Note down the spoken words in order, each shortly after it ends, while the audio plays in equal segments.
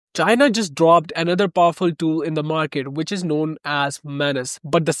China just dropped another powerful tool in the market, which is known as Manus.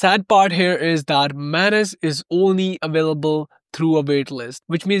 But the sad part here is that Manus is only available through a waitlist,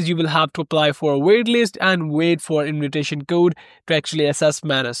 which means you will have to apply for a waitlist and wait for invitation code to actually access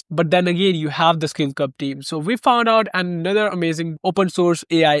Manus. But then again, you have the SkillCurb team. So we found out another amazing open source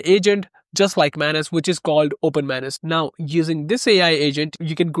AI agent just like Manus, which is called OpenManus. Now, using this AI agent,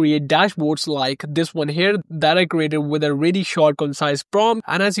 you can create dashboards like this one here that I created with a really short, concise prompt.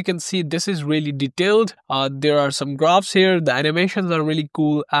 And as you can see, this is really detailed. There are some graphs here. The animations are really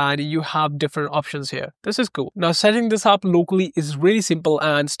cool, and you have different options here. This is cool. Now, setting this up locally is really simple,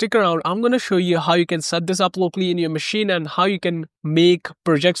 and stick around. I'm going to show you how you can set this up locally in your machine and how you can make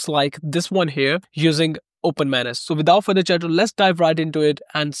projects like this one here using OpenManus. So without further ado, let's dive right into it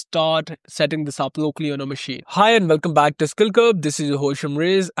and start setting this up locally on a machine. Hi and welcome back to SkillCurb. This is your host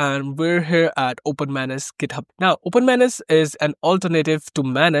Shamriz and we're here at OpenManus GitHub. Now, OpenManus is an alternative to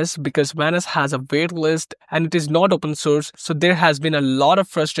Manus because Manus has a waitlist and it is not open source. So there has been a lot of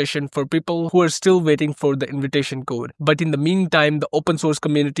frustration for people who are still waiting for the invitation code. But in the meantime, the open source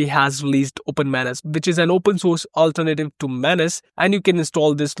community has released OpenManus, which is an open source alternative to Manus, and you can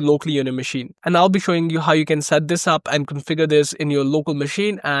install this locally on a machine. And I'll be showing you how you can set this up and configure this in your local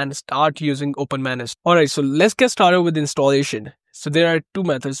machine and start using OpenManus. Alright, so let's get started with installation. So there are two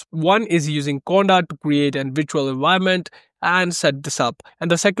methods. One is using Conda to create a virtual environment and set this up.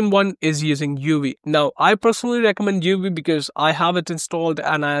 And the second one is using UV. Now, I personally recommend UV because I have it installed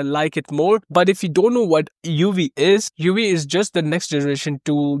and I like it more. But if you don't know what UV is just the next generation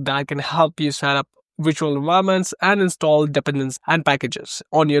tool that can help you set up virtual environments and install dependencies and packages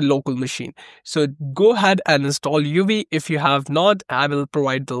on your local machine. So go ahead and install UV. If you have not, I will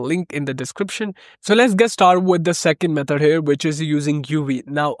provide the link in the description. So let's get started with the second method here, which is using UV.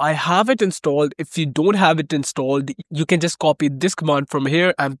 Now I have it installed. If you don't have it installed, you can just copy this command from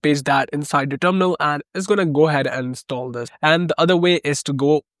here and paste that inside the terminal and it's going to go ahead and install this. And the other way is to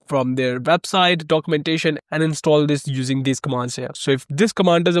go from their website documentation and install this using these commands here. So if this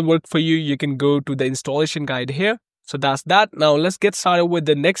command doesn't work for you, you can go to the installation guide here. So that's that. Now let's get started with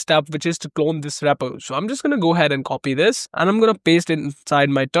the next step, which is to clone this repo. So I'm just going to go ahead and copy this and I'm going to paste it inside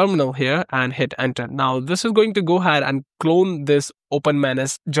my terminal here and hit enter. Now this is going to go ahead and clone this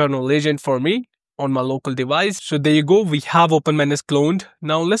OpenManus journal agent for me on my local device. So there you go, we have OpenManus cloned.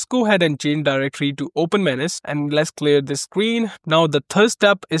 Now let's go ahead and change directory to OpenManus and let's clear this screen. Now the third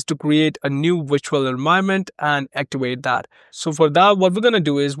step is to create a new virtual environment and activate that. So for that, what we're going to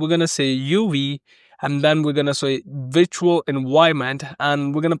do is we're going to say UV and then we're going to say virtual environment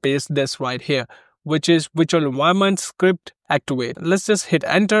and we're going to paste this right here, which is virtual environment script activate. Let's just hit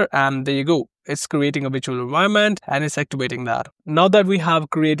enter and there you go. It's creating a virtual environment and it's activating that. Now that we have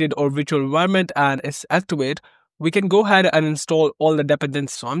created our virtual environment and it's activate, we can go ahead and install all the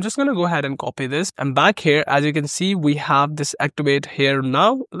dependencies. So I'm just going to go ahead and copy this. And back here, as you can see, we have this activate here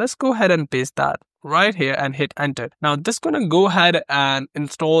now. Let's go ahead and paste that right here and hit enter. Now this is going to go ahead and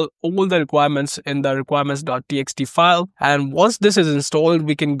install all the requirements in the requirements.txt file. And once this is installed,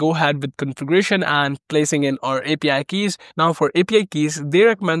 we can go ahead with configuration and placing in our API keys. Now for API keys, they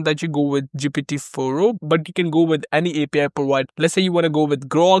recommend that you go with GPT-4o, but you can go with any API provided. Let's say you want to go with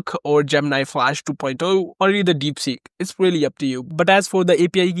Grok or Gemini Flash 2.0 or either DeepSeek. It's really up to you. But as for the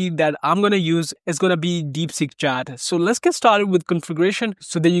API key that I'm going to use, it's going to be DeepSeek chat. So let's get started with configuration.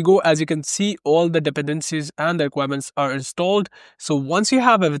 So there you go. As you can see, all the dependencies and the requirements are installed. So once you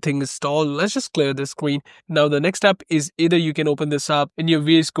have everything installed, let's just clear the screen. Now the next step is either you can open this up in your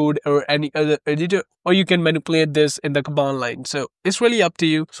VS Code or any other editor, or you can manipulate this in the command line. So it's really up to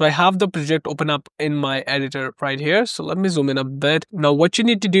you. So I have the project open up in my editor right here. So let me zoom in a bit. Now what you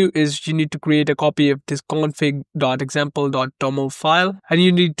need to do is you need to create a copy of this config.example.toml file and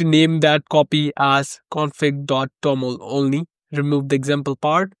you need to name that copy as config.toml only. Remove the example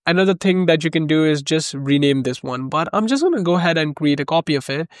part. Another thing that you can do is just rename this one, but I'm just going to go ahead and create a copy of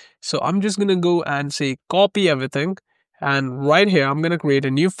it. So I'm just going to go and say copy everything. And right here, I'm going to create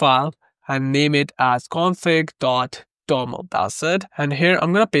a new file and name it as config.toml. That's it. And here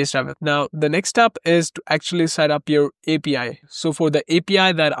I'm going to paste everything. Now the next step is to actually set up your API. So for the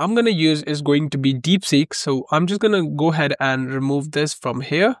API that I'm going to use is going to be DeepSeek. So I'm just going to go ahead and remove this from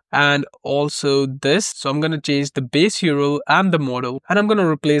here and also this. So I'm going to change the base URL and the model and I'm going to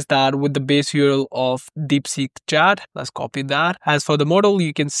replace that with the base URL of DeepSeek chat. Let's copy that. As for the model,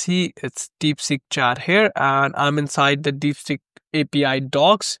 you can see it's DeepSeek chat here and I'm inside the DeepSeek API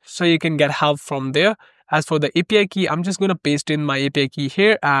docs. So you can get help from there. As for the API key, I'm just going to paste in my API key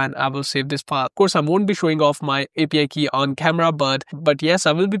here and I will save this file. Of course, I won't be showing off my API key on camera, but yes,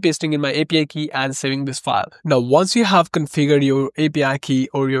 I will be pasting in my API key and saving this file. Now, once you have configured your API key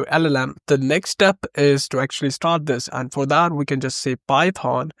or your LLM, the next step is to actually start this. And for that, we can just say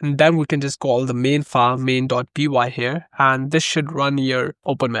Python, and then we can just call the main file main.py here, and this should run your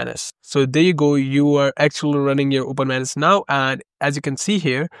OpenManus. So there you go, you are actually running your OpenManus now, and as you can see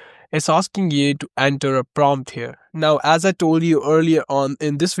here, it's asking you to enter a prompt here. Now, as I told you earlier on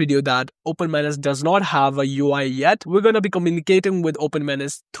in this video that OpenManus does not have a UI yet, we're going to be communicating with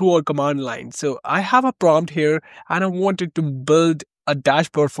OpenManus through our command line. So I have a prompt here and I wanted to build a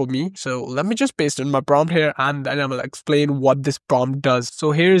dashboard for me. So let me just paste in my prompt here and then I will explain what this prompt does.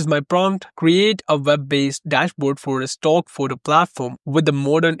 So here is my prompt: create a web-based dashboard for a stock photo platform with a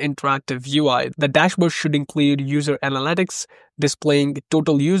modern interactive UI. The dashboard should include user analytics, displaying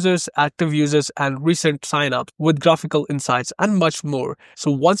total users, active users, and recent signups with graphical insights and much more.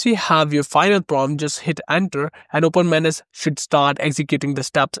 So once you have your final prompt, just hit enter and OpenManus should start executing the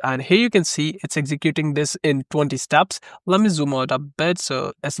steps. And here you can see it's executing this in 20 steps. Let me zoom out a bit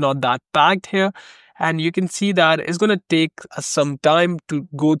so it's not that packed here. And you can see that it's going to take some time to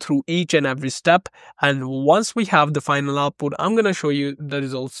go through each and every step. And once we have the final output, I'm going to show you the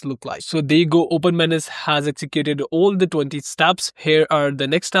results look like. So there you go, OpenManus has executed all the 20 steps. Here are the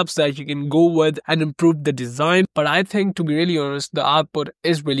next steps that you can go with and improve the design. But I think, to be really honest, the output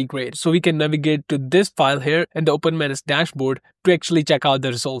is really great. So we can navigate to this file here in the OpenManus dashboard to actually check out the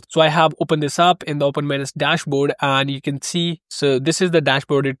results. So I have opened this up in the OpenManus dashboard and you can see, so this is the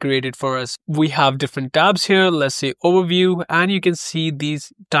dashboard it created for us. We have different tabs here. Let's say overview, and you can see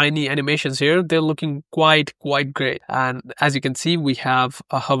these tiny animations here. They're looking quite great. And as you can see, we have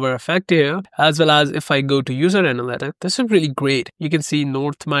a hover effect here, as well as if I go to user analytics, this is really great. You can see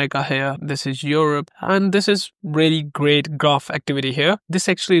North America here, this is Europe, and this is really great graph activity here. This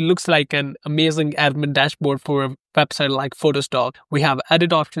actually looks like an amazing admin dashboard for a website like Photostock. We have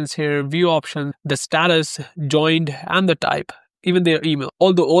edit options here, view options, the status, joined, and the type, even their email.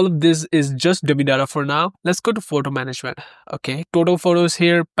 Although all of this is just dummy data for now, let's go to photo management. Okay, total photos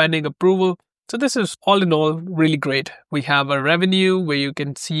here, pending approval. So this is all in all really great. We have a revenue where you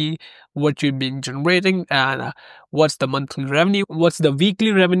can see what you've been generating and what's the monthly revenue, what's the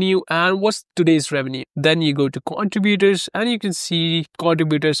weekly revenue, and what's today's revenue. Then you go to contributors and you can see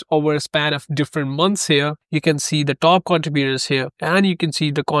contributors over a span of different months here. You can see the top contributors here and you can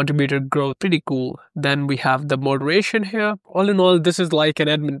see the contributor growth. Pretty cool. Then we have the moderation here. All in all, this is like an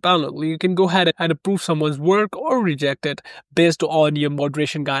admin panel. You can go ahead and approve someone's work or reject it based on your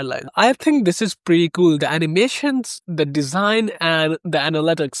moderation guidelines. I think this is pretty cool. The animations, the design, and the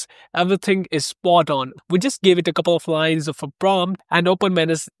analytics, everything is spot on. We just gave it a couple of lines of a prompt and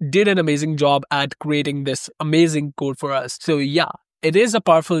OpenManus did an amazing job at creating this amazing code for us. So yeah, it is a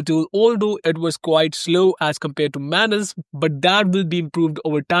powerful tool, although it was quite slow as compared to Manus, but that will be improved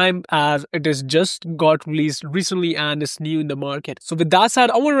over time as it is just got released recently and is new in the market. So with that said,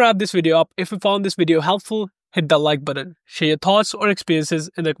 I want to wrap this video up. If you found this video helpful, hit the like button, share your thoughts or experiences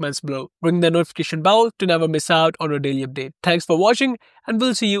in the comments below. Ring the notification bell to never miss out on our daily update. Thanks for watching and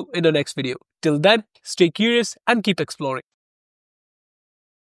we'll see you in the next video. Till then, stay curious and keep exploring.